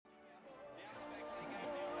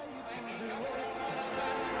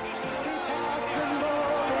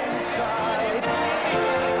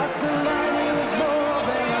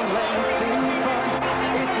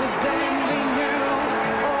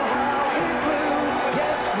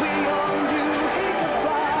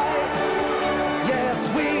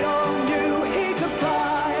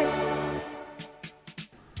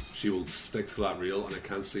stick to that rail, and I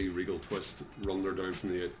can't see Regal Twist run her down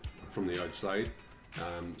from the outside.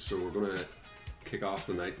 So we're going to kick off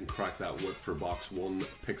the night and crack that whip for box 1,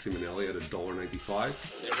 Pixie Manelli at $1.95.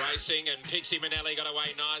 They're racing, and Pixie Manelli got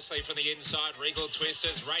away nicely from the inside. Regal Twist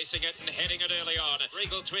is racing it and heading it early on.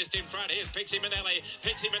 Regal Twist in front. Here's Pixie Manelli.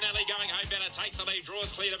 Pixie Manelli going home better. Takes the lead.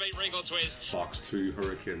 Draws clear to beat Regal Twist. Box 2,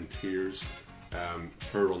 Hurricane Tears.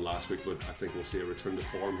 Her run last week, but I think we'll see a return to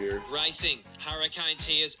form here. Racing, Hurricane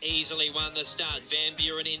Tears easily won the start. Van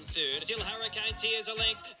Buren in third. Still Hurricane Tears a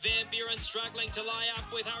length. Van Buren struggling to lay up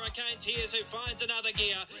with Hurricane Tears, who finds another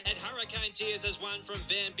gear. And Hurricane Tears has won from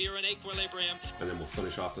Van Buren Equilibrium. And then we'll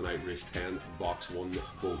finish off the night, race 10, box 1,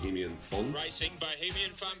 Bohemian Fun. Racing,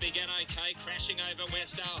 Bohemian Fun began okay, crashing over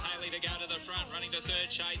Westdale Haley to go to the front, running to third.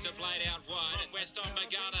 Shades of Blade out wide. And West on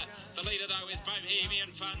Magana. The leader, though, is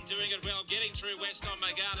Bohemian Fun, doing it well, getting through West on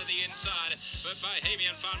Magana the inside, but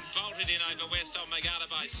Bohemian Fun bolted in over West on Magana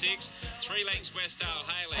by 6. 3 lengths Westdale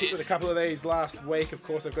Haley. With a couple of these last week, of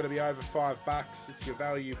course, they've got to be over $5. It's your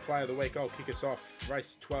value play of the week. I'll kick us off.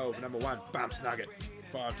 Race 12, number 1, Bumps Nugget,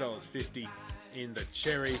 $5.50 in the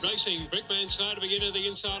Cherry. Racing, Brickman slow to begin at the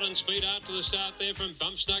inside on speed after the start there from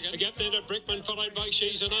Bumps Nugget. A gap there to Brickman, followed by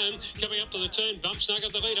She's an Home. Coming up to the turn, Bumps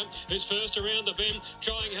Nugget, the leader, is first around the bend.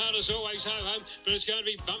 Trying hard as always, ho-ho, but it's going to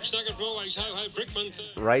be Bumps Nugget from always, ho-ho. Brickman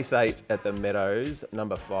third. Race 8 at the Meadows,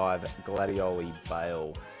 number 5, Gladioli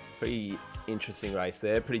Bale. Pretty interesting race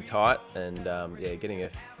there, pretty tight, and getting a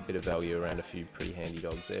bit of value around a few pretty handy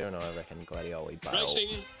dogs there, and I reckon Gladioli Bale.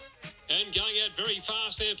 Racing. And going out very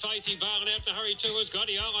fast there, Faithy Bale, and out to hurry too is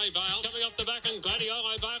Gladioli Bale. Coming up the back, and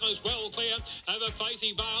Gladioli Bale is well clear over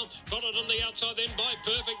Faithy Bale. Followed on the outside then by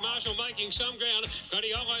Perfect Marshall, making some ground.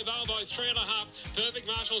 Gladioli Bale by 3.5. Perfect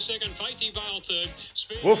Marshall second, Faithy Bale third.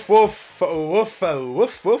 Woof, woof, woof,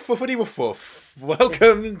 woof, woof, woofity, woof, woof.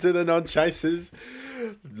 Welcome to the Non-Chasers.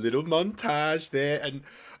 Little montage there, and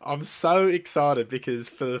I'm so excited because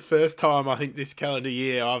for the first time, I think this calendar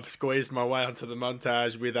year, I've squeezed my way onto the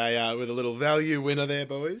montage with a little value winner there,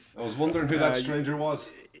 boys. I was wondering who that stranger was.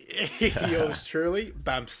 Yours truly,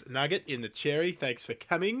 Bumps Nugget in the Cherry. Thanks for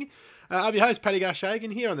coming. I'm your host, Paddy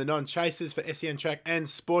Garshagan, here on the Non-Chasers for SEN Track and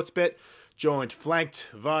Sportsbet, joined, flanked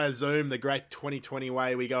via Zoom, the great 2020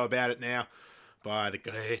 way we go about it now, by the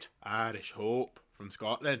great Irish Hope from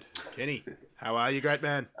Scotland. Kenny, how are you, great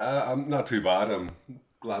man? I'm not too bad. I'm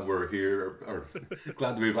glad we're here, or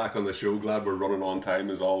glad to be back on the show. Glad we're running on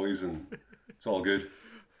time as always, and it's all good.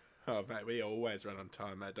 Oh, mate, we always run on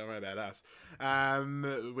time, mate. Don't worry about us.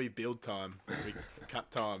 We build time. We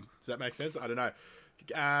cut time. Does that make sense? I don't know.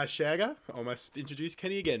 Shagger, almost introduced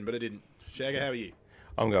Kenny again, but I didn't. Shagger, how are you?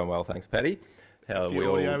 I'm going well, thanks, Paddy. How are we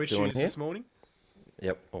all audio doing issues here? this morning?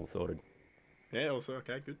 Yep, all sorted. Yeah, also,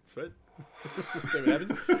 okay, good, sweet. See what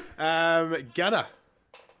happens. Gunner,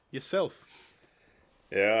 yourself.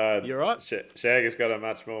 Yeah, you're right. Shagger's got a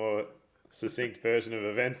much more succinct version of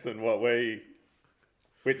events than what we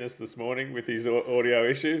witnessed this morning with his audio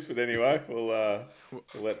issues. But anyway, we'll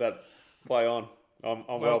let that play on. I'm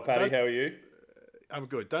well, Paddy. How are you? I'm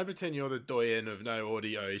good. Don't pretend you're the doyen of no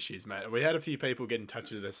audio issues, mate. We had a few people get in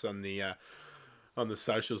touch with us on the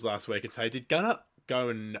socials last week and say, did Gunner go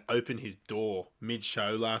and open his door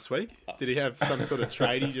mid-show last week? Did he have some sort of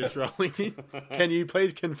tradie just rolling in? Can you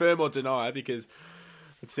please confirm or deny? Because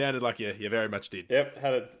it sounded like you very much did. Yep,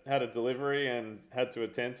 had a delivery and had to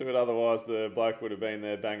attend to it. Otherwise, the bloke would have been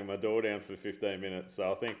there banging my door down for 15 minutes.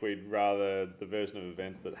 So I think we'd rather the version of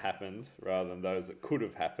events that happened rather than those that could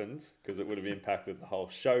have happened, because it would have impacted the whole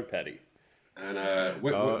show, Paddy. And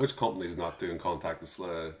which company's not doing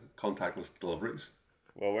contactless deliveries?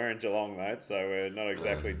 Well, we're in Geelong, mate, so we're not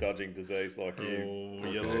exactly dodging disease like you.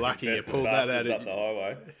 Oh, you're lucky you pulled that out. Up the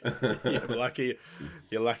highway.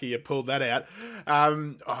 You're lucky you pulled that out.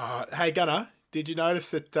 Hey, Gunner, did you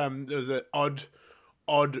notice that there was an odd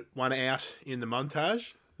one out in the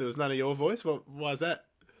montage? There was none of your voice. Why is that?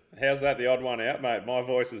 How's that the odd one out, mate? My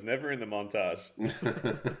voice is never in the montage.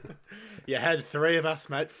 You had 3 of us,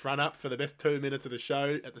 mate, front up for the best 2 minutes of the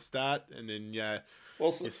show at the start, and then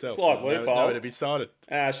yourself. Slight loophole. Nowhere to be cited.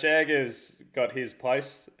 Shagger's got his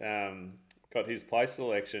place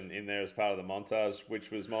selection in there as part of the montage,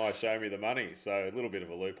 which was my show me the money. So a little bit of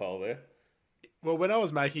a loophole there. Well, when I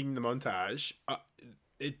was making the montage,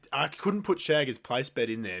 I couldn't put Shagger's place bet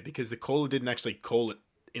in there because the caller didn't actually call it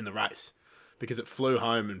in the race, because it flew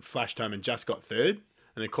home and flashed home and just got third.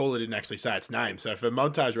 And the caller didn't actually say its name. So for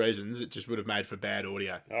montage reasons, it just would have made for bad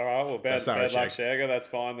audio. All right, well, bad luck, Shagger. That's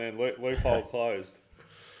fine then. Loophole closed.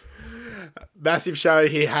 Massive show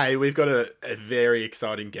here. Hey, we've got a very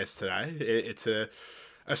exciting guest today. It's a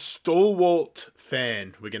stalwart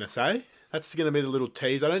fan, we're going to say. that's going to be the little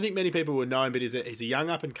tease. I don't think many people will know him, but he's a young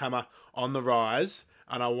up-and-comer on the rise.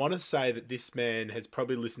 And I want to say that this man has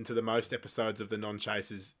probably listened to the most episodes of the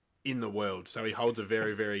Non-Chasers in the world. So he holds a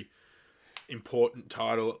very, very important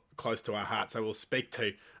title close to our heart. So we'll speak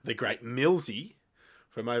to the great Millsy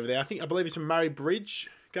from over there. I believe he's from Murray Bridge,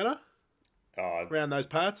 Gunnar? Around those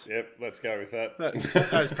parts? Yep, let's go with that.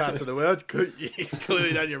 Those parts of the world. You've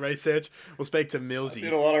clearly done your research. We'll speak to Millsy. I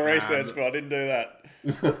did a lot of research, but I didn't do that.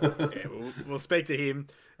 Yeah, we'll speak to him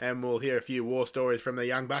and we'll hear a few war stories from the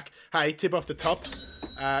young buck. Hey, tip off the top.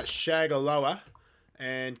 Shagaloa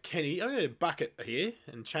and Kenny. I'm going to bucket here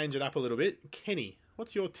and change it up a little bit. Kenny,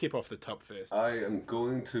 what's your tip off the top first? I am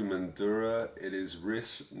going to Mandurah. It is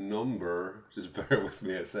race number, just bear with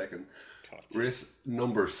me a second. Race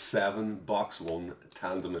number 7, box 1,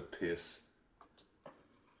 tandem at pace.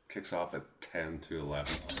 Kicks off at 10 to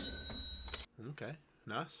 11. Okay,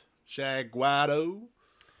 nice. Shaguado.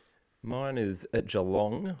 Mine is at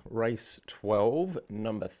Geelong, race 12,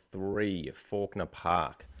 number 3, Faulkner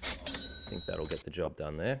Park. I think that'll get the job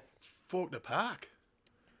done there. Faulkner Park?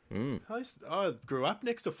 I grew up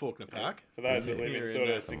next to Faulkner Park. For those that live in sort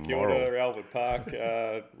of St Kilda, Albert Park,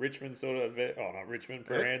 Richmond sort of, not Richmond,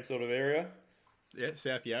 Prahran sort of area. Yeah,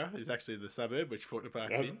 South Yarra is actually the suburb which Faulkner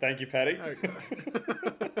Park's in. Thank you, Paddy.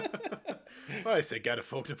 I used to go to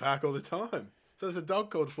Faulkner Park all the time. So there's a dog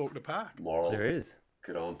called Faulkner Park. Moral. There is.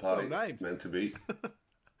 Get on, Paddy. Well named. Meant to be.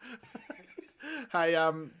 Hey,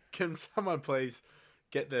 can someone please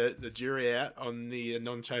get the jury out on the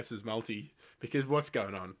Non-Chasers multi? Because what's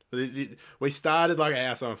going on? We started like a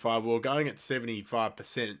house on fire. We were going at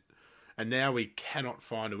 75%, and now we cannot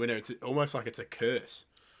find a winner. It's almost like it's a curse.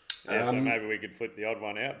 Yeah, so maybe we could flip the odd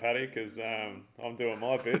one out, Paddy, because I'm doing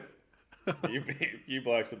my bit. You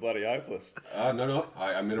blokes are bloody hopeless. No.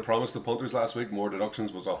 I made a promise to punters last week. More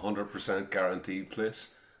deductions was 100% guaranteed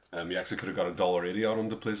place. You actually could have got $1.80 on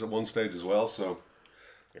him to place at one stage as well. So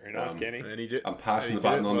very nice, Kenny. And he did, I'm passing the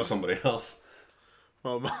baton on to somebody else.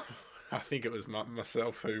 Well, I think it was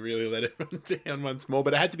myself who really let him down once more,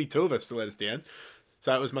 but it had to be two of us to let us down.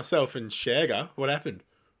 So it was myself and Shagger. What happened?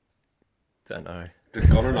 Don't know. Did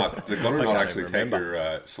Gunnar not actually take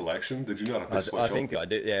your selection? Did you not have to switch I think I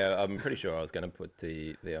did. Yeah, I'm pretty sure I was going to put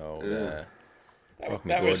the old.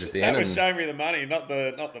 That was show me the money, not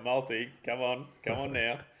the multi. Come on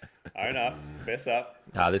now, own up, fess up.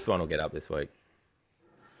 This one will get up this week.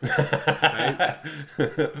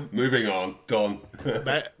 Moving on, done.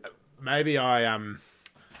 Maybe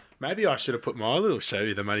I should have put my little show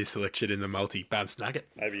you the money selection in the multi Babs Nugget.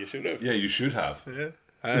 Maybe you should have. Yeah, you should have. Yeah.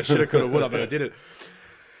 I should have, could have, would have, but I didn't.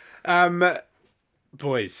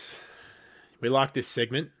 Boys, we like this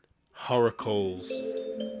segment. Horror calls.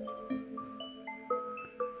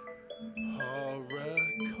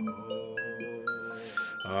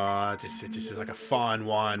 Oh, it's just like a fine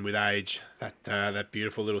wine with age. That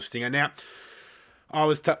beautiful little stinger. Now, I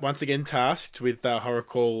was once again tasked with horror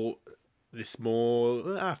call this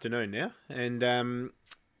afternoon now, and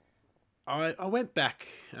I went back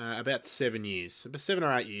about 7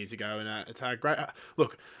 or 8 years ago, and it's a great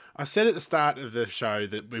look. I said at the start of the show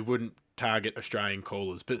that we wouldn't target Australian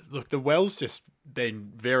callers, but look, the well's just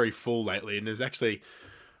been very full lately, and there's actually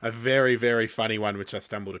a very, very funny one which I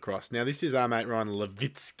stumbled across. Now, this is our mate Ryan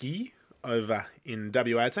Levitsky over in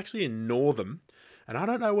WA. It's actually in Northam, and I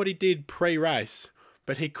don't know what he did pre-race,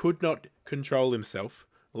 but he could not control himself.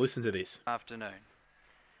 Listen to this. Afternoon.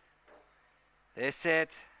 They're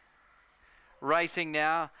set. Racing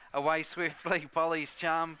now, away swiftly, Polly's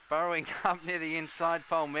Charm, burrowing up near the inside,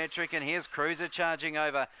 Polmetric, and here's Cruiser charging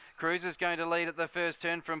over. Cruiser's going to lead at the first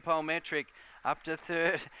turn from Polmetric, up to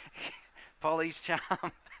third, Polly's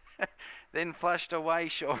Charm, then flushed away,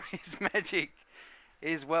 Sure Is Magic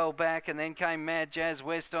is well back, and then came Mad Jazz,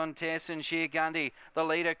 West on Tess and Sheer Gundy. The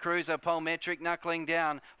leader, Cruiser, Polmetric knuckling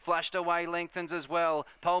down, flushed away, lengthens as well.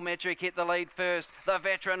 Polmetric hit the lead first. The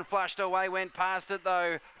veteran flushed away, went past it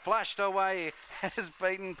though. Flushed away, has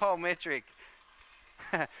beaten Polmetric.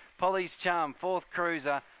 Polly's Charm, fourth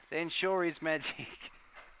Cruiser, then Sure Is Magic.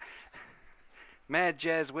 Mad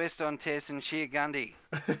Jazz, West on Tess and Sheer Gundy.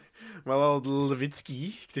 Well, old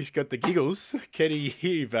Levitsky just got the giggles. Kenny,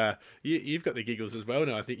 you've got the giggles as well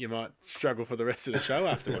now. I think you might struggle for the rest of the show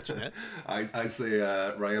after watching that. I say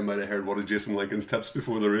Ryan might have heard one of Jason Lincoln's tips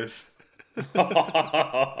before the race. Oh,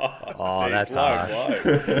 jeez, that's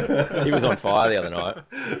hard. He was on fire the other night.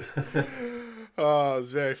 Oh, it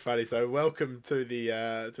was very funny. So, welcome to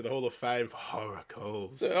the Hall of Fame for horror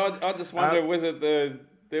calls. So I just wonder, was it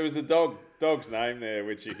there was a dog's name there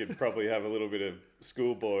which you could probably have a little bit of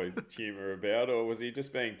schoolboy humour about, or was he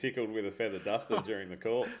just being tickled with a feather duster during the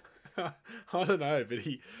call? I don't know, but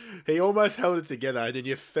he almost held it together, and then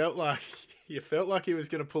you felt like he was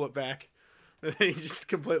going to pull it back, and then he just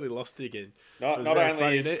completely lost it again. Not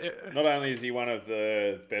only is he one of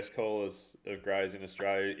the best callers of greys in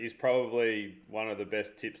Australia, he's probably one of the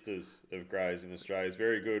best tipsters of greys in Australia. He's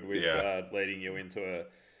very good with leading you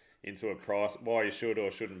into a price, why you should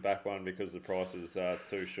or shouldn't back one because the price is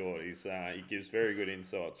too short. He gives very good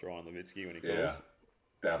insights, Ryan Levitsky, when he calls. Yeah.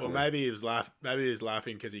 Definitely. Well, maybe he was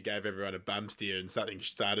laughing because he gave everyone a bum steer and something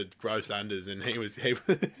started gross unders, and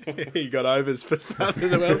he got overs for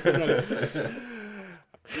something else.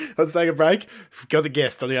 Let's take a break. We've got the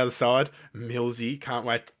guest on the other side, Millsy. Can't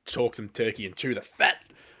wait to talk some turkey and chew the fat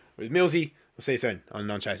with Millsy. We'll see you soon on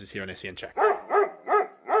Non-Chasers here on SEN Track.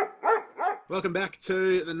 Welcome back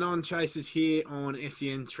to the Non-Chasers here on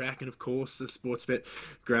SEN Track, and of course the Sportsbet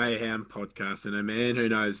Greyhound podcast. And a man who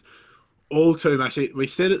knows all too much. We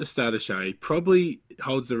said at the start of the show, he probably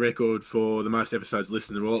holds the record for the most episodes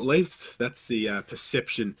listened, or at least that's the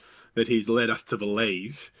perception that he's led us to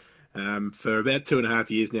believe for about 2.5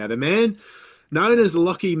 years now. The man known as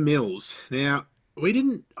Lachy Mills. Now, we're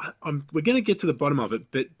going to get to the bottom of it,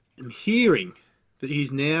 but I'm hearing that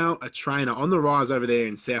he's now a trainer on the rise over there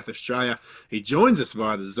in South Australia. He joins us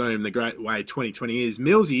via the Zoom, the great way 2020 is.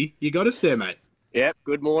 Millsy, you got us there, mate. Yep,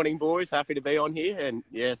 good morning, boys. Happy to be on here. And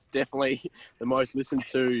yes, definitely the most listened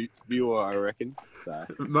to viewer, I reckon. So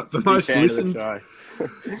the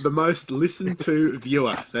most listened to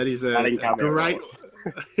viewer. That is a great.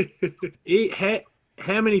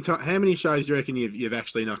 How many shows do you reckon you've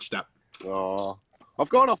actually notched up? Oh, I've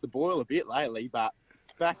gone off the boil a bit lately, but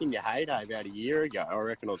back in your heyday about a year ago, I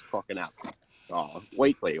reckon I was clocking up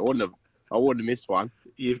weekly. I wouldn't have missed one.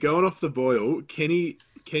 You've gone off the boil. Kenny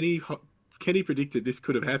predicted this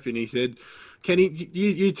could have happened. He said, "Kenny,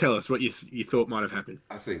 you tell us what you thought might have happened."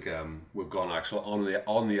 I think we've gone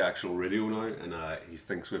on the actual radio now, and he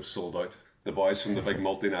thinks we've sold out. The boys from the big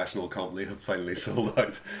multinational company have finally sold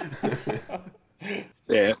out.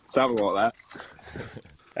 Yeah, something like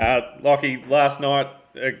that. Lachy, last night,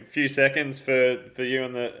 a few seconds for you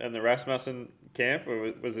and the Rasmussen camp.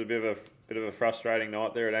 Was it a bit of a frustrating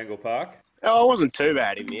night there at Angle Park? Oh, it wasn't too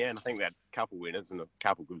bad in the end. I think we had a couple winners and a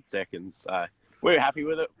couple good seconds. So we were happy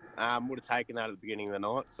with it. Would have taken that at the beginning of the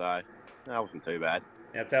night, so that wasn't too bad.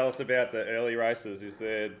 Now tell us about the early races. Is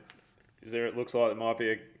there? It looks like there might be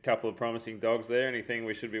a couple of promising dogs there. Anything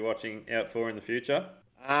we should be watching out for in the future?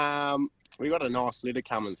 We got a nice litter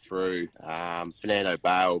coming through. Fernando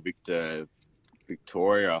Bale,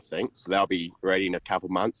 Victoria, I think. So they'll be ready in a couple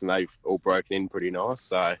of months, and they've all broken in pretty nice.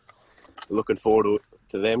 So looking forward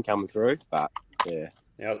to them coming through. But yeah.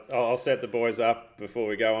 Now I'll set the boys up before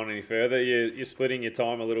we go on any further. You're splitting your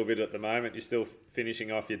time a little bit at the moment. You're still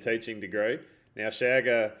finishing off your teaching degree. Now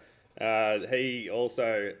Shagger, he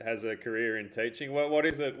also has a career in teaching. What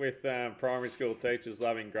is it with primary school teachers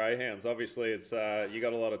loving greyhounds? Obviously, it's you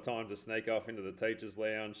got a lot of time to sneak off into the teachers'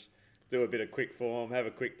 lounge, do a bit of quick form, have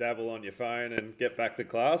a quick dabble on your phone, and get back to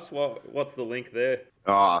class. What's the link there?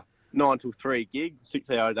 9 till 3 gig,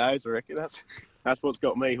 6-hour days. I reckon that's what's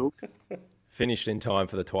got me hooked. Finished in time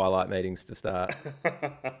for the twilight meetings to start.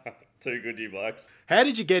 Too good, you blokes. How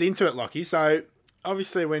did you get into it, Lachy? So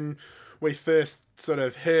obviously, when we first sort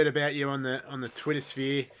of heard about you on the Twitter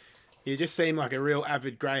sphere, you just seemed like a real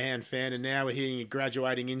avid greyhound fan, and now we're hearing you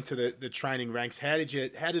graduating into the training ranks. How did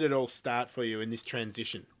it all start for you in this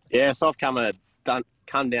transition? Yeah, so I've come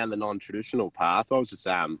down the non-traditional path. I was just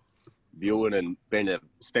viewing and being a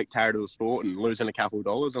spectator of the sport and losing a couple of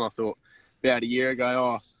dollars, and I thought about a year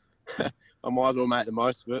ago, I might as well make the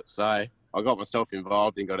most of it. So I got myself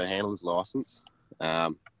involved and got a handler's license,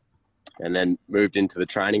 and then moved into the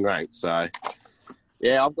training ranks. So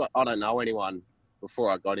yeah, I don't know anyone before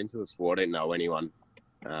I got into the sport. I didn't know anyone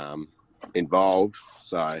involved.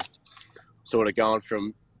 So sort of going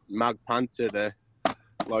from mug punter to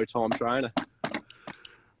low time trainer.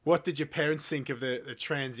 What did your parents think of the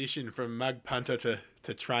transition from mug punter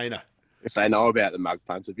to trainer? If they know about the mug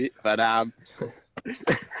punter bit, but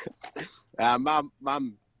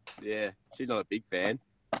mum, yeah, she's not a big fan.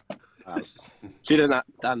 She doesn't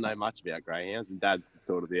know much about greyhounds, and Dad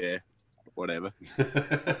sort of, yeah, whatever.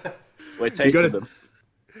 We're teaching them.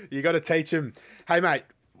 You got to teach them. Hey, mate,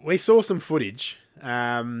 we saw some footage.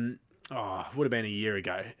 Would have been a year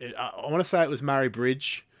ago. I want to say it was Murray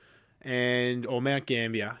Bridge or Mount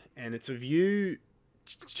Gambier, and it's of you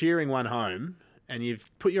cheering one home, and you've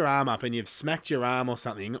put your arm up and you've smacked your arm or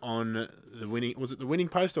something on the winning. Was it the winning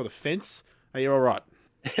post or the fence? Are you all right?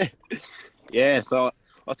 Yeah, so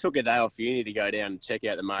I took a day off uni to go down and check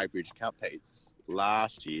out the Murray Bridge Cup heats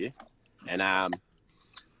last year, and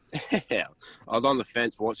Yeah, I was on the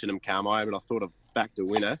fence watching them come over, and I thought I'd backed a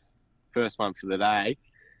winner. First one for the day.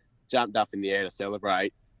 Jumped up in the air to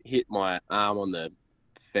celebrate, hit my arm on the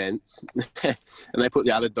fence, and they put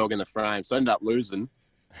the other dog in the frame. So I ended up losing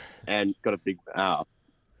and got a big, what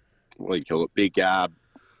do you call it, big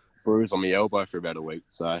bruise on my elbow for about a week.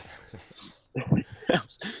 So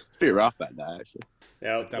it's a bit rough that day, actually.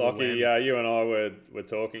 Now, Lachy, you and I were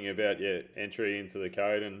talking about your entry into the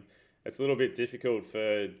code, and it's a little bit difficult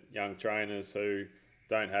for young trainers who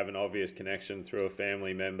don't have an obvious connection through a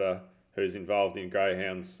family member who's involved in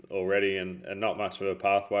greyhounds already, and not much of a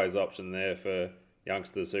pathways option there for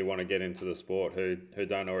youngsters who want to get into the sport who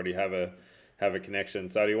don't already have a connection.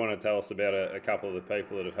 So do you want to tell us about a couple of the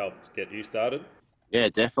people that have helped get you started? Yeah,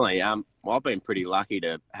 definitely. I've been pretty lucky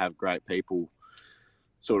to have great people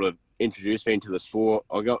sort of introduce me into the sport.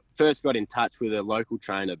 I first got in touch with a local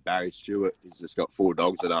trainer, Barry Stewart, who's just got 4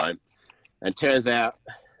 dogs at home. And turns out,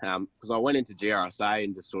 because I went into GRSA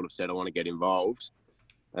and just sort of said I want to get involved,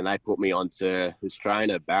 and they put me onto this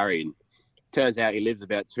trainer, Barry. And turns out he lives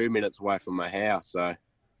about 2 minutes away from my house. So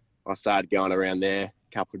I started going around there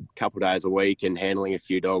couple days a week and handling a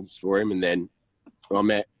few dogs for him. And then I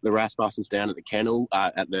met the Rasmussens down at the kennel,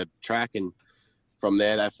 at the track. And from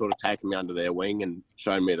there, they've sort of taken me under their wing and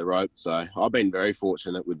shown me the ropes. So I've been very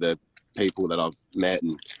fortunate with the people that I've met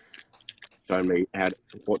and shown me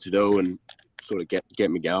what to do and sort of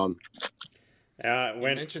get me going. You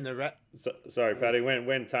mentioned the Sorry, Paddy.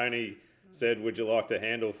 When Tony said, "Would you like to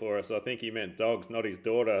handle for us?" I think he meant dogs, not his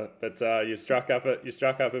daughter. But you struck up a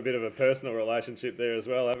bit of a personal relationship there as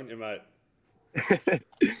well, haven't you, mate?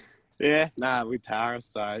 Yeah, with Tara,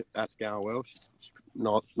 so that's going well. She's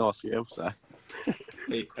nice girl, so.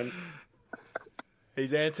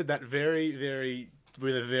 He's answered that very, very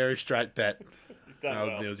with a very straight bet. He's done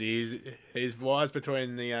well. Millsy. He's wise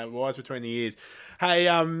between the ears. Hey,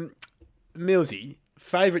 Millsy,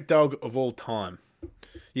 favourite dog of all time.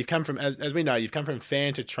 You've come from, as we know, you've come from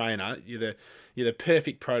fan to trainer. You're the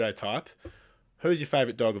perfect prototype. Who's your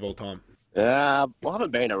favourite dog of all time? I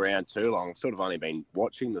haven't been around too long. I've sort of only been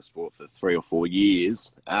watching the sport for 3 or 4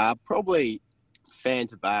 years. Probably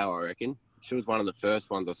Fanta Bale, I reckon. She was one of the first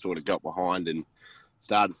ones I sort of got behind and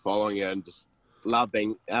started following her, and just love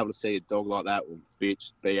being able to see a dog like that with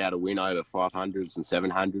bitch be able to win over 500s and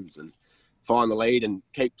 700s and find the lead and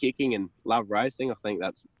keep kicking and love racing. I think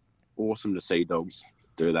that's awesome to see dogs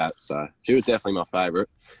do that. So she was definitely my favourite.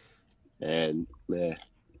 And yeah.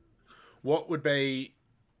 What would be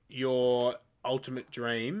your ultimate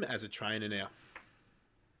dream as a trainer now?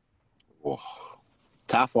 Oh,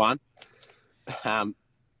 tough one.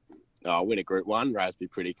 Win a Group 1 race would be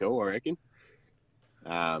pretty cool, I reckon.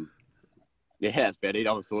 Yeah, that's about it. I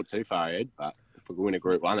haven't thought too far ahead, but if we could win a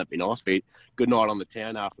Group 1, that'd be nice. Be good night on the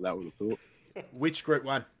town after that, would have thought. Which Group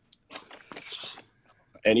 1?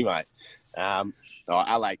 Anyway,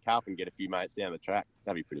 LA Cup and get a few mates down the track.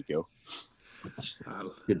 That'd be pretty cool.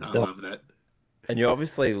 Good stuff. I love that. And you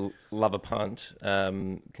obviously love a punt.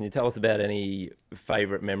 Can you tell us about any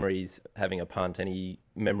favourite memories having a punt? Any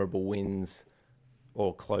memorable wins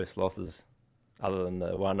or close losses, other than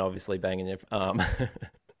the one obviously banging your arm?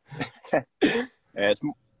 Yeah, it's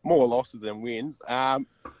more losses than wins. There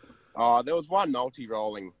was one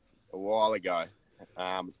multi-rolling a while ago.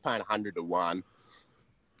 It's paying 100 to 1.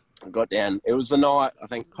 I got down. It was the night, I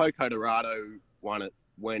think, Poco Dorado won at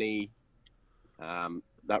Wenny.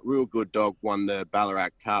 That real good dog won the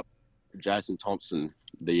Ballarat Cup. Jason Thompson,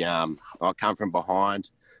 I come from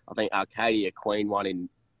behind. I think Arcadia Queen won in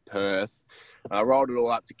Perth. I rolled it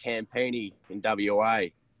all up to Campini in WA.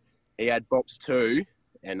 He had box 2,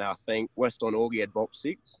 and I think Western Augie had box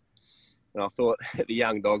 6. And I thought the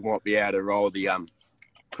young dog might be able to roll the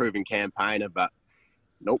proven campaigner, but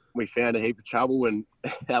nope, we found a heap of trouble, and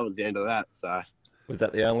that was the end of that. So, was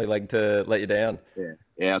that the only leg to let you down? Yeah,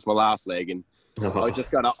 it's my last leg, and I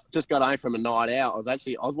just got home from a night out. I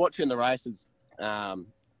was watching the races,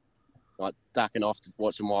 like ducking off to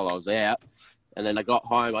watch them while I was out, and then I got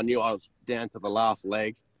home. I knew I was down to the last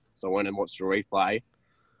leg, so I went and watched the replay.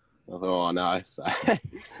 I thought, oh no, so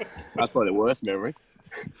that's probably the worst memory.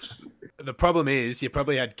 The problem is you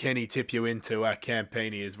probably had Kenny tip you into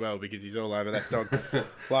Campini as well, because he's all over that dog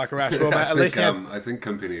like a rash. Well, mate, I think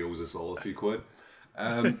Campini owes us all a few quid.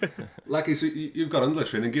 Lachy, so you've got under the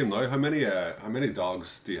training game now. How many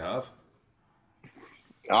dogs do you have?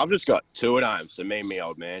 I've just got 2 at home, so me and my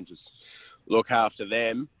old man just look after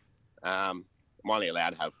them. I'm only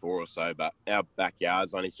allowed to have 4 or so, but our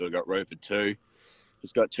backyard's only sort of got room for 2.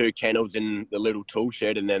 Just got 2 kennels in the little tool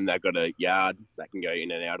shed, and then they've got a yard that can go in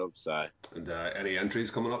and out of. So, and any entries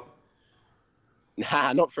coming up?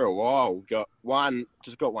 Nah, not for a while. Got one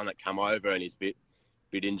that come over and he's a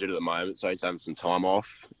bit injured at the moment, so he's having some time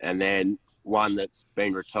off. And then one that's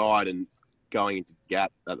been retired and going into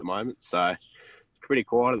gap at the moment. So it's pretty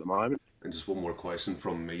quiet at the moment. And just one more question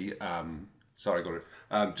from me. Sorry, Gordon.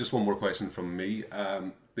 Just one more question from me.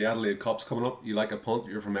 The Adelaide Cup's coming up. You like a punt?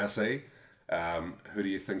 You're from SA. Who do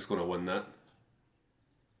you think's going to win that?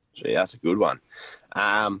 Gee, that's a good one.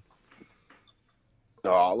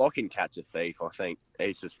 Lock and Catch a Thief. I think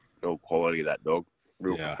he's just real quality, that dog.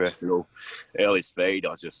 Real professional. Early speed.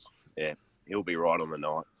 He'll be right on the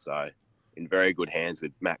night. So in very good hands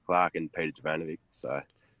with Matt Clark and Peter Jovanovic. So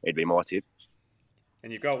he'd be my tip.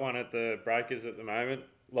 And you've got one at the Breakers at the moment,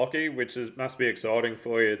 Lachy, which must be exciting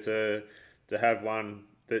for you to have one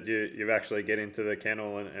that you've actually get into the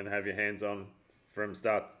kennel and have your hands on from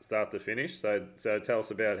start to finish. So tell us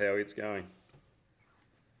about how it's going.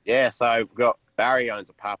 Yeah, so we've got Barry owns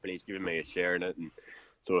a pup and he's given me a share in it and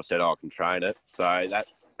sort of said I can train it. So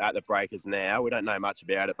that's at the Breakers now. We don't know much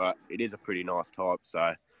about it, but it is a pretty nice type.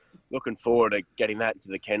 So looking forward to getting that into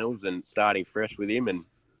the kennels and starting fresh with him and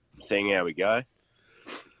seeing how we go.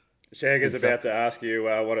 Shagger's about to ask you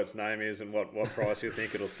what its name is and what price you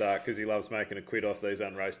think it'll start, because he loves making a quid off these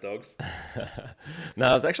unraced dogs. No,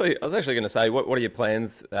 I was actually going to say, what are your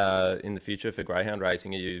plans in the future for greyhound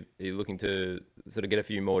racing? Are you looking to sort of get a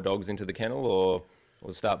few more dogs into the kennel or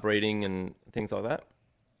start breeding and things like that?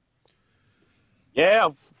 Yeah,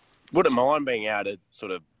 I wouldn't mind being able to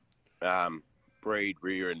sort of breed,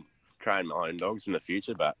 rear and train my own dogs in the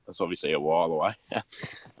future, but that's obviously a while away.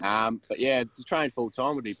 But yeah, to train full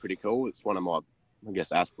time would be pretty cool. It's one of my, I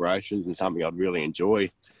guess, aspirations and something I'd really enjoy.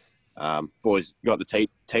 I've always got the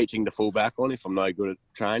teaching to fall back on if I'm no good at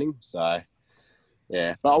training. So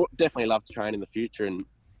yeah, but I would definitely love to train in the future and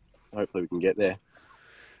hopefully we can get there.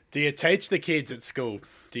 Do you teach the kids at school?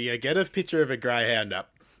 Do you get a picture of a greyhound up?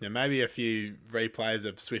 And maybe a few replays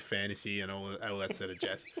of Swift Fantasy and all that sort of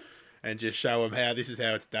jazz. And just show them how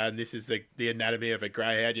it's done. This is the anatomy of a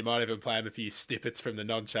greyhound. You might even play them a few snippets from the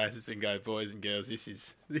non-chasers and go, boys and girls, this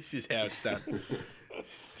is how it's done.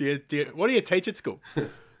 What do you teach at school?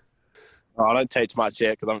 I don't teach much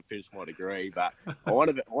yet because I haven't finished my degree, but I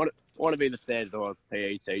want to be the standardised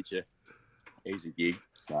PE teacher. Easy gig.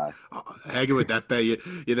 So how good would that be?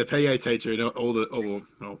 You're the PE teacher and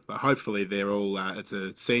hopefully they're all it's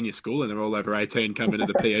a senior school and they're all over 18 coming to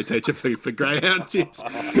the PE teacher for greyhound tips.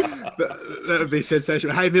 That would be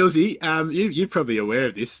sensational. Hey Millsy, you're probably aware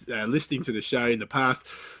of this. Listening to the show in the past,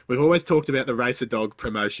 we've always talked about the racer dog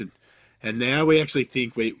promotion. And now we actually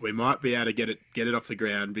think we might be able to get it off the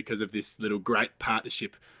ground because of this little great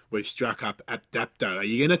partnership we've struck up at Dapto. Are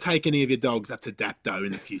you going to take any of your dogs up to Dapto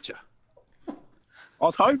in the future? I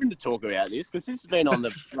was hoping to talk about this because this has been on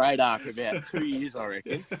the radar for about 2 years, I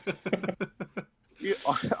reckon.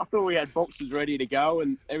 I thought we had boxes ready to go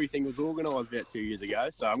and everything was organised about 2 years ago.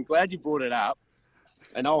 So I'm glad you brought it up.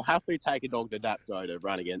 And I'll happily take a dog to Dapto to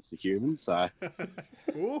run against the humans. So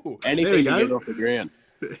anything to get off the ground.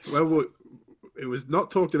 Well, it was not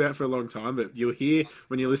talked about for a long time, but you'll hear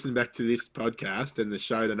when you listen back to this podcast and the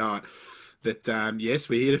show tonight that yes,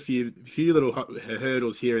 we hit a few little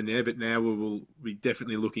hurdles here and there, but now we will be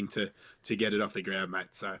definitely looking to get it off the ground, mate.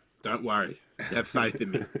 So don't worry, have faith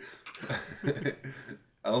in me.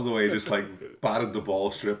 I love the way he just batted the ball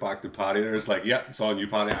straight back to Paddy there. It's like, yeah, it's on you,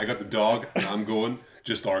 Paddy. I got the dog. I'm going.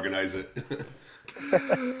 Just organise it.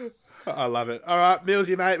 I love it. All right,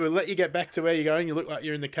 Millsy, mate, we'll let you get back to where you're going. You look like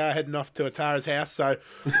you're in the car heading off to Atara's house, so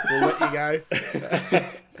we'll let you go.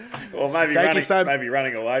 Or maybe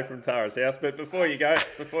running away from Tara's house. But before you go,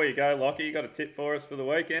 Lachy, you got a tip for us for the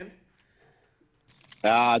weekend?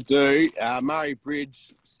 I do. Murray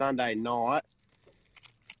Bridge, Sunday night.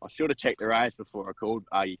 I should have checked the race before you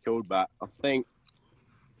called, but I think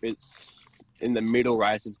it's in the middle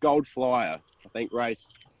race. It's Gold Flyer. I think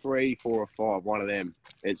race 3, 4 or 5, one of them.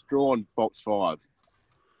 It's drawn box 5.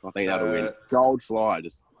 I think that'll win. Gold Flyer.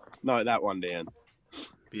 Just note that one down.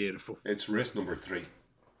 Beautiful. It's race number 3.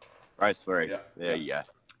 Race 3. Yeah. There you go.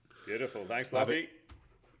 Beautiful. Thanks, Lachy.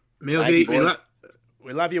 Millsy,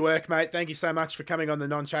 we love your work, mate. Thank you so much for coming on the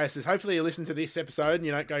Non-Chasers. Hopefully you listen to this episode and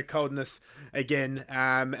you don't go cold on us again.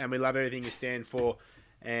 And we love everything you stand for.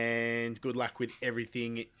 And good luck with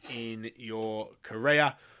everything in your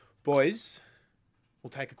career. Boys,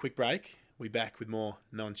 we'll take a quick break. We'll be back with more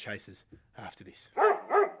Non-Chasers after this.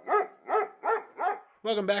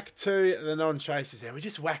 Welcome back to the Non-Chasers. We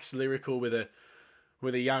just waxed lyrical with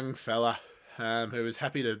a young fella who was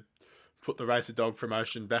happy to put the racer dog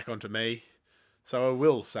promotion back onto me. So I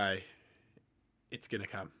will say it's going to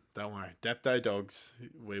come. Don't worry. Dapto Dogs,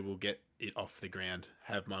 we will get it off the ground.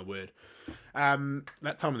 Have my word.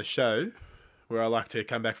 That time of the show where I like to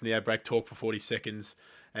come back from the ad break, talk for 40 seconds,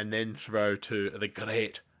 and then throw to the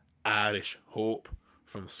great Irish Hope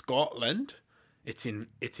from Scotland. It's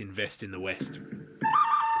Invest in the West.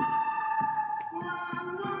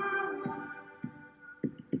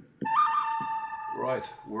 Right,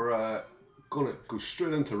 we're going to go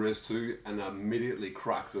straight into race 2 and immediately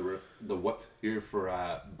crack the whip here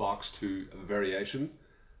for box 2 variation.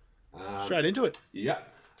 Straight into it. Yeah.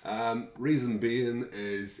 Reason being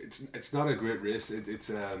is it's not a great race. It's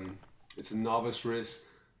a novice race.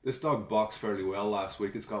 This dog boxed fairly well last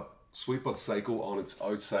week. It's got Sweet But Psycho on its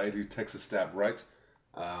outside who takes a step right.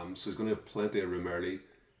 So he's going to have plenty of room early.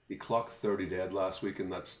 He clocked 30 dead last week,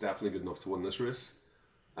 and that's definitely good enough to win this race.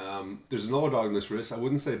 There's another dog in this race. I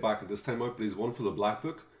wouldn't say back at this time out, but he's one for the Black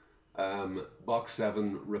Book. Box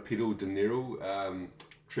 7, Rapido De Niro,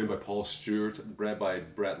 trained by Paul Stewart, bred by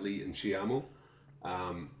Brett Lee and Chiamo.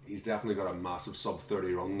 He's definitely got a massive sub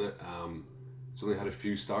 30 run. It's only had a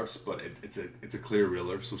few starts, but it's a clear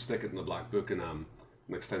reeler. So stick it in the Black Book, and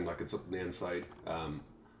next time that gets up on the inside,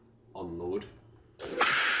 unload.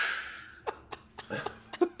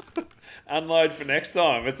 Unload for next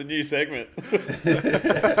time. It's a new segment.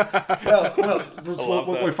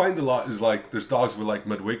 What we find a lot is like there's dogs with like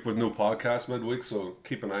midweek with no podcast midweek, so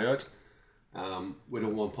keep an eye out. We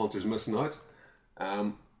don't want punters missing out.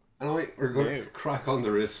 Anyway, we're going to crack on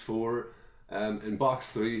to race 4. In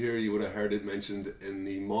box 3 here, you would have heard it mentioned in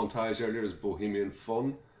the montage earlier as Bohemian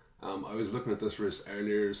Fun. I was looking at this race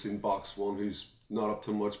earlier, seen box 1 who's not up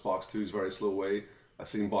to much, box 2 is very slow way. I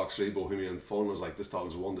seen box 3, Bohemian Fun, I was like, this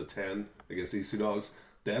dog's 1 to 10 against these two dogs.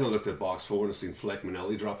 Then I looked at box 4 and I seen Fleck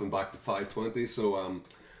Manelli dropping back to 520, so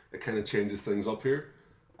it kind of changes things up here.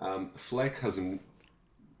 Fleck hasn't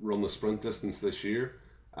run the sprint distance this year,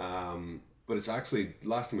 but it's actually,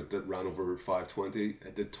 last time it ran over 520,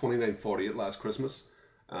 it did 29.48 last Christmas.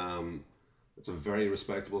 It's a very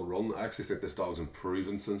respectable run. I actually think this dog's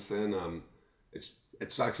improving since then.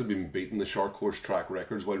 It's actually been beating the short course track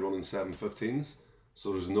records while running 7:15s.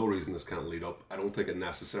 So there's no reason this can't lead up. I don't think it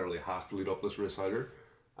necessarily has to lead up this race either.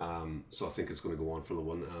 So I think it's going to go on for the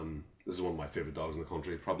win. This is one of my favourite dogs in the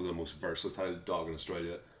country. Probably the most versatile dog in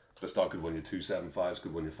Australia. This dog could win you 275s,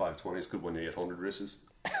 could win you 520s, could win you 800 races.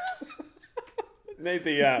 Need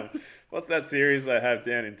the what's that series they have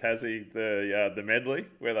down in Tassie? The medley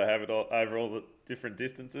where they have it all over all the different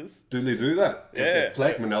distances. Do they do that? Yeah. If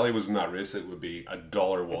Fleck Manelli was in that race, it would be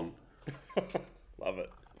 $1 Love it.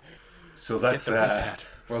 So that's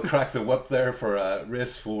we'll crack the whip there for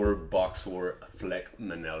race 4, box 4, Fleck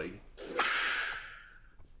Manelli.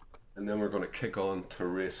 And then we're going to kick on to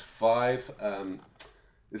race 5.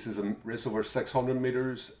 This is a race over 600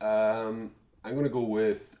 meters. I'm going to go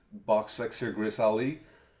with box 6 here, Grace Ali.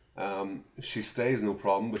 She stays no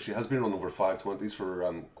problem, but she has been running over 520s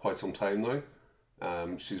for quite some time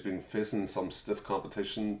now. She's been facing some stiff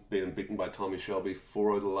competition, being beaten by Tommy Shelby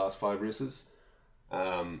 4 out of the last 5 races.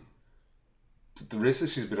 The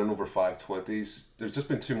races she's been in over 520s, there's just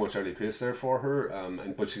been too much early pace there for her,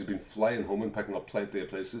 but she's been flying home and picking up plenty of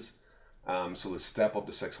places. So the step up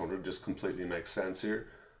to 600 just completely makes sense here.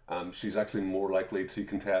 She's actually more likely to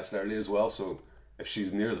contest early as well, so if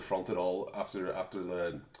she's near the front at all after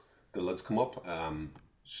the lids come up,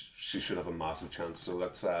 she should have a massive chance. So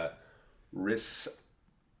that's race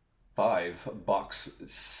 5, box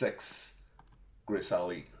 6, Grace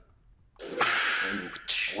Ali. And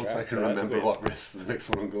once I can remember what race the next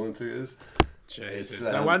one I'm going to is. Jesus.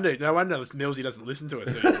 No wonder Millsy doesn't listen to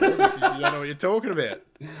us anymore. You don't know what you're talking about.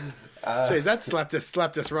 Jeez, that slapped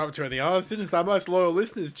us right between the eyes, didn't it? Our most loyal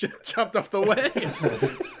listeners jumped off the wagon.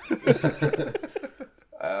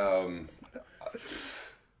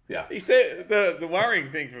 Yeah. He said the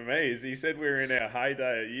worrying thing for me is he said we were in our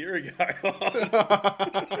heyday a year ago.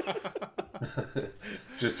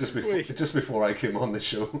 just before I came on the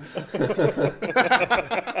show.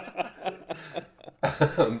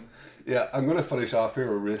 Yeah, I'm going to finish off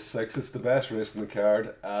here with race 6. It's the best race in the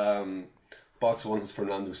card. Box 1 is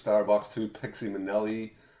Fernando Star. Box 2, Pixie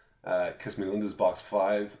Manelli. Kiss Me Linda's box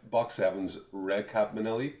 5. Box 7's Red Cap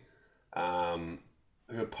Manelli,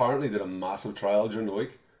 who apparently did a massive trial during the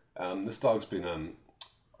week. This dog's been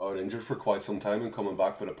out injured for quite some time and coming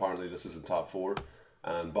back, but apparently this is in top 4.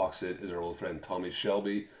 And box 8 is our old friend Tommy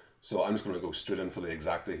Shelby. So I'm just going to go straight in for the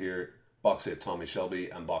exacta here. Box 8, Tommy Shelby,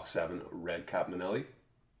 and box 7, Red Cap Manelli.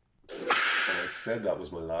 And I said that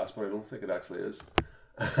was my last, but I don't think it actually is.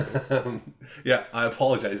 Yeah, I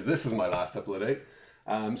apologise. This is my last tip of the day.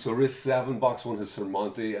 So race 7, box 1 is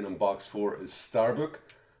Sermonte, and in box 4 is Starbuck.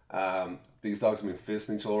 These dogs have been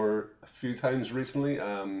facing each other a few times recently.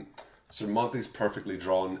 Sir Monty's perfectly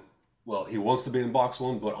drawn. Well, he wants to be in box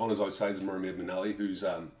 1, but on his outside is Mermaid Manelli, who's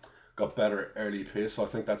got better early pace. So I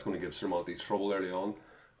think that's going to give Sir Monty trouble early on,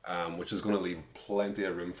 which is going to leave plenty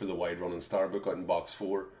of room for the wide running Starbuck out in box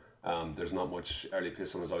 4. There's not much early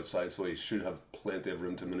pace on his outside, so he should have plenty of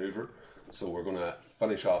room to manoeuvre. So we're going to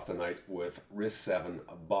finish off the night with race 7,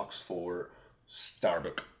 box 4,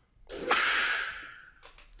 Starbuck.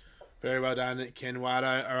 Very well done, Ken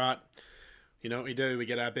Wado. All right. You know what we do? We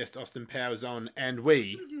get our best Austin Powers on, and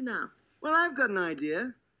we... What do you do now? Well, I've got an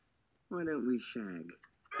idea. Why don't we shag?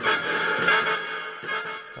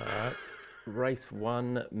 All right. Race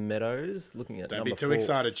 1, Meadows. Looking at Don't number be too 4.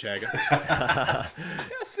 excited, Shagger.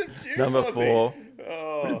 Number 4.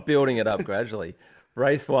 Oh. We're just building it up gradually.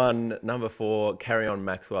 Race 1, number 4, Carry On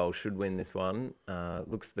Maxwell should win this one.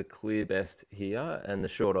 Looks the clear best here, and the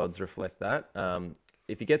short odds reflect that.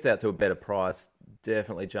 If he gets out to a better price,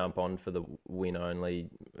 definitely jump on for the win only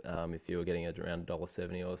if you were getting it around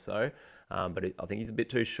 $1.70 or so. But I think he's a bit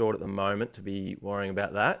too short at the moment to be worrying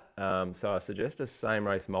about that. So I suggest a same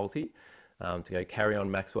race multi to go Carry On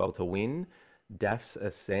Maxwell to win, Daff's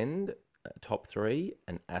Ascend, top 3,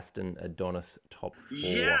 and Aston Adonis top 4.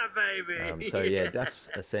 Yeah, baby. So yeah, Daff's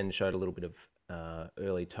Ascend showed a little bit of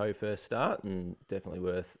early toe first start, and definitely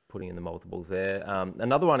worth putting in the multiples there.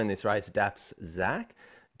 Another one in this race, Daff's Zach,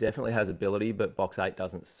 definitely has ability, but box 8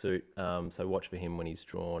 doesn't suit. So watch for him when he's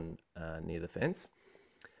drawn near the fence.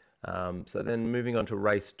 So then moving on to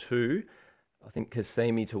race 2, I think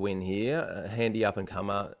Cassimi to win here. A handy up and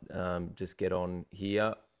comer, just get on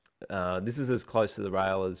here. This is as close to the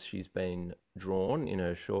rail as she's been drawn in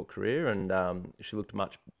her short career, and she looked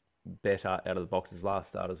much better out of the boxes last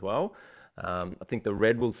start as well. I think the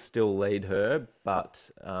red will still lead her,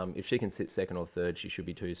 but if she can sit second or third, she should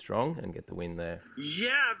be too strong and get the win there.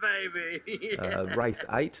 Yeah, baby. Race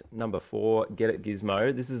 8, number 4, Get It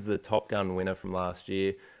Gizmo. This is the Top Gun winner from last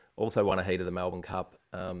year. Also won a heat of the Melbourne Cup.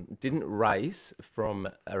 Didn't race from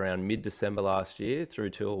around mid-December last year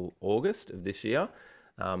through till August of this year.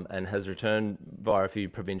 And has returned via a few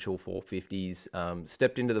provincial 450s.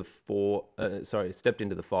 Stepped into the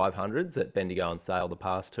 500s at Bendigo and Sale the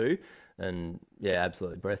past 2, and yeah,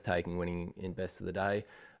 absolutely breathtaking, winning in best of the day.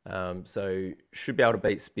 So should be able to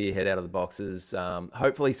beat Spearhead out of the boxes.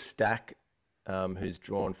 Hopefully Stack, who's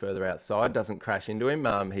drawn further outside, doesn't crash into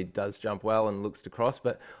him. He does jump well and looks to cross,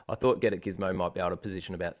 but I thought Get It Gizmo might be able to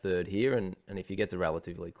position about third here, and if he gets a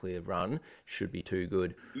relatively clear run, should be too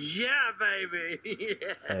good. Yeah, baby.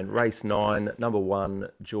 And race 9, number 1,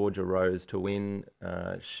 Georgia Rose to win.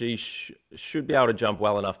 She should be able to jump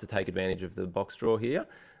well enough to take advantage of the box draw here.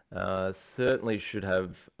 Certainly should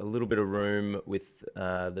have a little bit of room with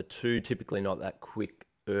the 2 typically not that quick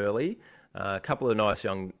early. A couple of nice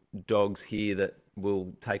young dogs here that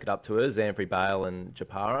will take it up to her, Zamfri Bale and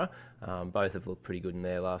Japara. Both have looked pretty good in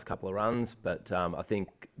their last couple of runs, but I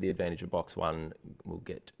think the advantage of box 1 will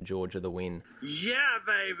get Georgia the win. Yeah,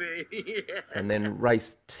 baby. And then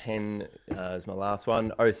race 10 is my last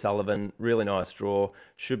one. O'Sullivan, really nice draw.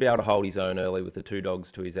 Should be able to hold his own early with the 2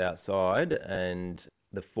 dogs to his outside, and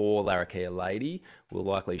the 4 Larrakia Lady will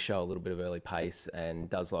likely show a little bit of early pace and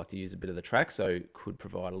does like to use a bit of the track, so could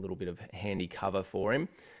provide a little bit of handy cover for him.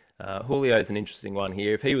 Julio's an interesting one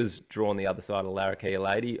here. If he was drawn the other side of Larrakia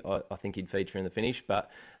Lady, I think he'd feature in the finish,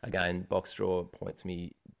 but again, box draw points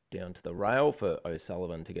me down to the rail for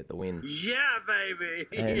O'Sullivan to get the win. Yeah, baby.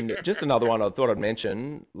 And just another one I thought I'd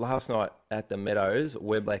mention. Last night at the Meadows,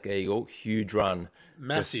 Webb Black Eagle, huge run.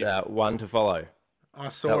 Massive. Just, one to follow. I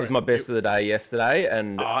saw that was my best of the day yesterday,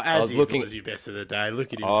 and I was looking. It was your best of the day.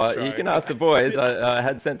 Look at him. You can ask the boys. I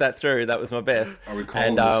had sent that through. That was my best. Are we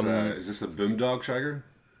calling this? Is this a boomdog Shagger?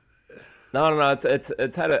 No.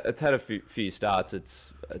 It's had a few starts.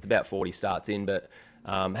 It's about 40 starts in, but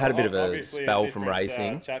had a bit of a spell from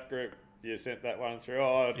racing. Chat group, you sent that one through.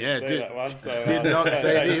 Oh, I didn't see that one. So, did not see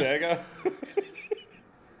this.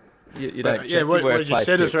 You don't. What did you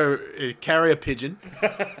send it through? Carrier pigeon.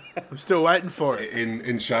 I'm still waiting for it. In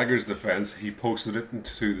Shagger's defence, he posted it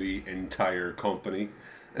into the entire company.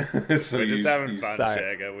 So we're just having fun,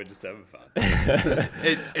 Shagger. We're just having fun.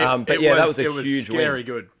 That was a huge win. Scary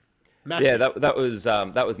good. Massive.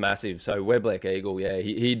 Yeah, that was massive. So Webb Black Eagle,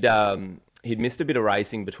 he'd missed a bit of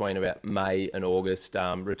racing between about May and August.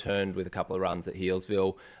 Returned with a couple of runs at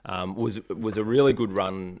Healesville. Was a really good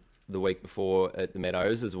run the week before at the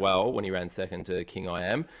Meadows as well when he ran second to King I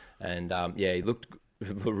Am, and he looked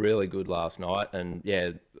really good last night. And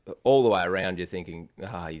all the way around you're thinking,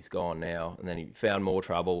 he's gone now, and then he found more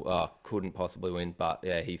trouble. Couldn't possibly win, but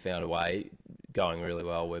he found a way, going really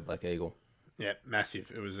well with Black Eagle. Yeah,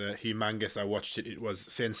 massive. It was humongous. I watched it. It was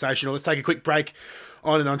sensational. Let's take a quick break.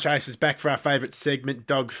 On and On Chasers, back for our favourite segment,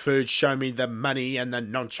 Dog Food, Show Me the Money, and the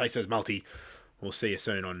Non-Chasers Multi. We'll see you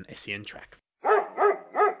soon on SEN Track.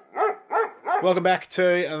 Welcome back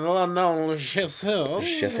to the Non-Chasers.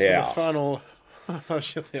 The final... for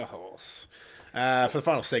the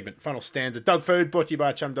final segment, final stanza, Dog Food, brought to you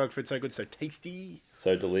by Chum Dog Food. So good, so tasty.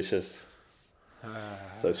 So delicious.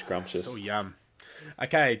 So scrumptious. So yum.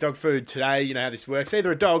 Okay, dog food today, you know how this works.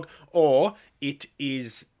 Either a dog or it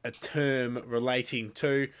is a term relating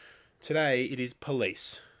to, today it is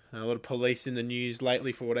police. A lot of police in the news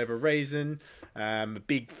lately for whatever reason. A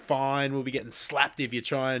big fine will be getting slapped if you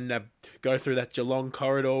try and go through that Geelong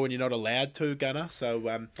corridor when you're not allowed to, Gunner. So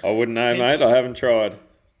I wouldn't know, mate. I haven't tried.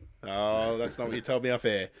 Oh, that's not what you told me off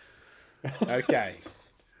air. Okay.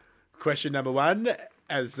 Question number 1.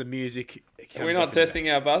 As the music comes Are we not testing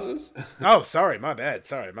our buzzers? Oh, sorry, my bad,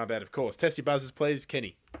 of course. Test your buzzers, please,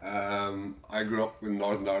 Kenny. I grew up in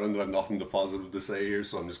Northern Ireland and I have nothing positive to say here,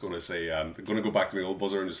 so I'm just going to say, I'm going to go back to my old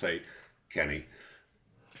buzzer and just say, Kenny.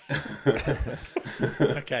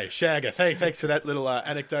 Okay, Shagger, thanks for that little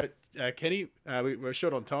anecdote, Kenny. We're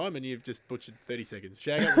short on time and you've just butchered 30 seconds.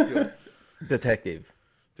 Shagger, what's yours?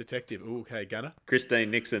 Detective. Ooh, okay, Gunner.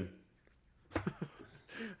 Christine Nixon.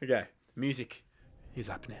 Okay, music is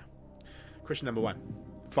up now. Question number 1.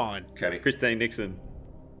 Fine. Kenny. Christine Nixon.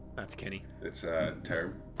 That's Kenny. It's a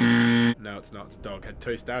term. No, it's not. It's a dog. Had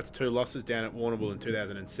 2 starts, 2 losses down at Warrnambool in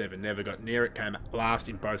 2007. Never got near it. Came last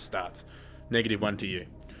in both starts. -1 to you.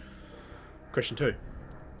 Question 2.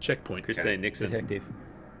 Checkpoint. Christine Nixon. Detective.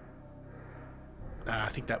 I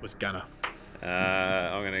think that was Gunner.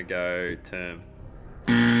 I'm going to go term.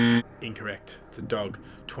 Incorrect. It's a dog.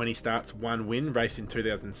 20 starts, 1 win. Race in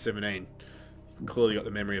 2017. Clearly got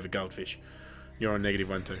the memory of a goldfish. You're on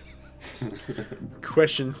 -1 too.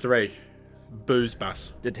 Question 3. Booze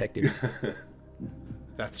bus. Detective.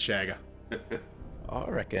 That's Shagger. I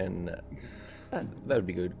reckon that would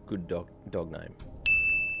be good. Good dog name.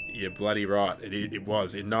 You're bloody right. It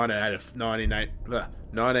was. In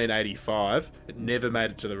 1985, it never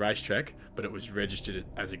made it to the racetrack, but it was registered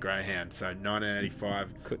as a greyhound. So 1985,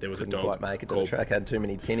 there was a dog. Couldn't quite make it to the track, had too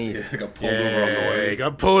many tinnies. Yeah, got pulled over on the way. He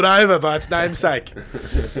got pulled over by its namesake.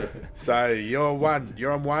 So you're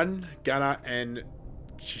on 1. Gunner and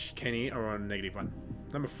Kenny are on -1.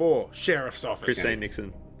 Number 4, Sheriff's Office. Christine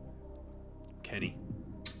Nixon. Kenny.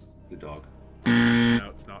 It's a dog.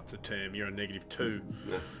 No, it's not. It's a term. You're on -2.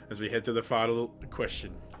 No. As we head to the final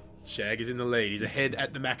question. Shag is in the lead. He's ahead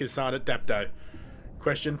at the Macca's sign at Dapto.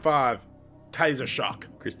 Question 5. Taser shock.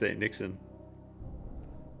 Christine Nixon.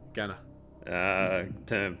 Gunner.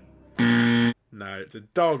 Term. No, it's a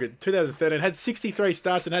dog. In 2013, had 63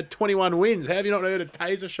 starts and had 21 wins. How have you not heard of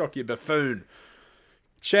Taser shock, you buffoon?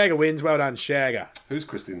 Shagger wins. Well done, Shagger. Who's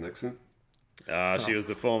Christine Nixon? She was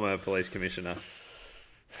the former police commissioner.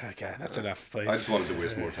 Okay, that's enough, please. I just wanted to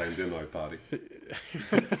waste more time, didn't I, Paddy?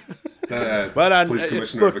 Is that well done. Police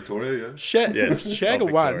Commissioner of Victoria, yeah? Shagger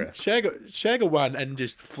won. Shagger won and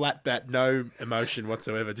just flat that, no emotion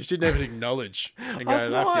whatsoever. Just didn't even acknowledge and go,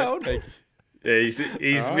 wild. Yeah, he's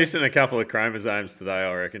missing a couple of chromosomes today,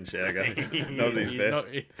 I reckon, Shagger. Not his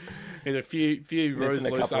best. There's a few rows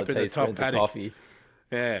loose up in the top paddock. Coffee.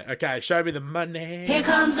 Yeah, okay, show me the money. Here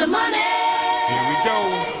comes the money. Here we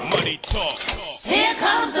go. Money talk. Here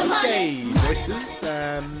comes the money. Hey, Roosters.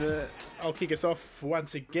 I'll kick us off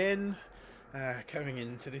once again. Coming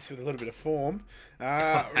into this with a little bit of form.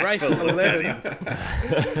 Race 11.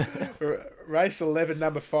 Race 11,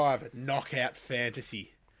 number 5. Knockout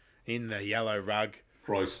Fantasy in the yellow rug.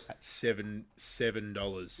 Price. At $7.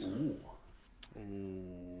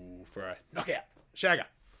 Ooh, for a knockout. Shagger.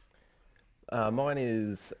 Mine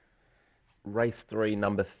is race 3,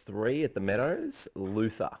 number 3 at the Meadows.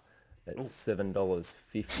 Luther at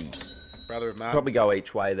 $7.50. Brother of Martin. Probably go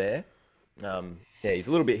each way there. Yeah, he's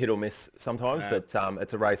a little bit hit or miss sometimes, but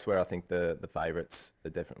it's a race where I think the favourites are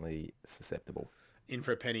definitely susceptible. In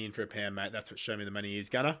for a penny, in for a pound, mate. That's what Show Me the Money is.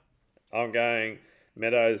 Gunner? I'm going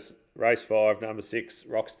Meadows, race 5, number 6,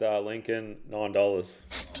 Rockstar Lincoln, $9.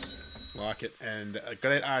 Like it. And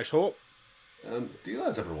got it, Irish Hawk. Do you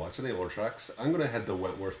lads ever watch any of our tracks? I'm going to head to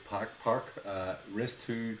Wentworth Park. Race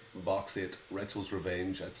 2, box 8, Rachel's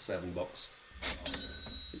Revenge at $7.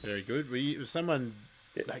 Very good. Was someone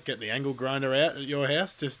getting the angle grinder out at your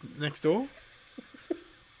house just next door?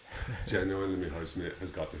 Genuinely, my housemate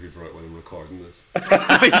has got the Hoover out when I'm recording this. You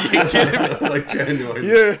kidding me? Like, genuinely.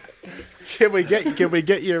 Yeah. Can we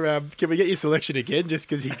get your selection again? Just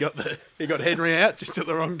because he got Henry out just at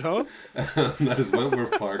the wrong time. That is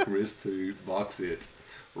Wentworth Park, race 2, box 8,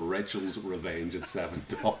 Rachel's Revenge at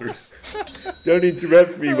 $7. Don't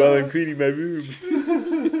interrupt me while I'm cleaning my room.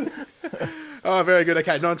 Oh, very good.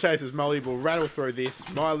 Okay, non-chasers, Molly will rattle through this.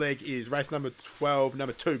 My leg is race number 12,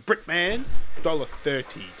 number 2, Brickman, $1.30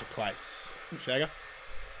 to place. Shagger?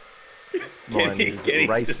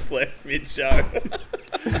 Kenny's just left mid-show.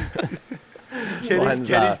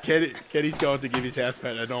 Kenny's going to give his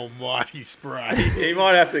housemate an almighty spray. He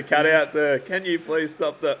might have to cut out the, can you please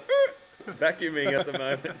stop the vacuuming at the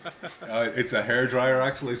moment. It's a hairdryer,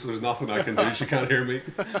 actually, so there's nothing I can do. She can't hear me.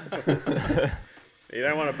 You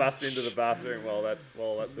don't want to bust into the bathroom while that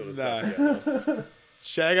sort of stuff goes on.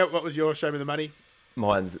 Shagger, what was your show me the money?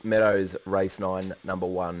 Mine's Meadows, race 9, number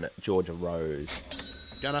 1, Georgia Rose.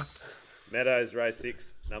 Gunner? Meadows, race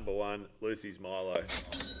 6, number 1, Lucy's Milo.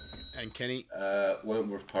 And Kenny?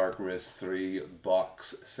 Wentworth Park, race 3,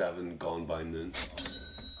 box 7, Gone by Noon.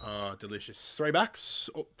 Oh, delicious. $3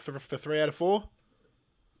 for 3 out of 4?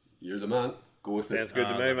 You're the man. Go with it. Sounds good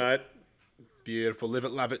to me, mate. Beautiful. Live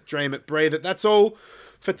it, love it, dream it, breathe it. That's all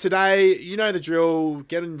for today. You know the drill.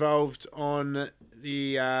 Get involved on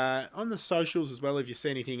the socials as well if you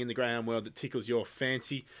see anything in the greyhound world that tickles your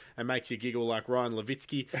fancy and makes you giggle like Ryan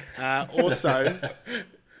Levitsky. Also,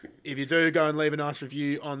 if you do go and leave a nice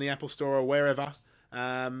review on the Apple Store or wherever,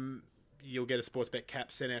 you'll get a Sportsbet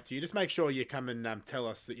cap sent out to you. Just make sure you come and tell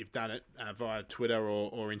us that you've done it via Twitter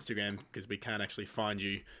or Instagram, because we can't actually find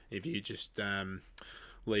you if you just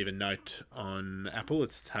leave a note on Apple.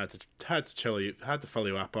 It's hard to follow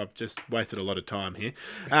you up. I've just wasted a lot of time here.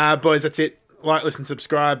 Boys, that's it. Like, listen,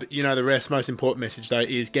 subscribe. You know the rest. Most important message, though,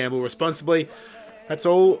 is gamble responsibly. That's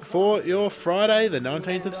all for your Friday, the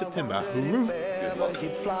 19th of September. Hooroo. Good luck.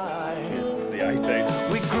 It's the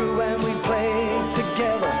 18th. We grew and we played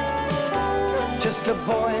together. Just a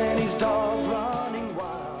boy and his dog.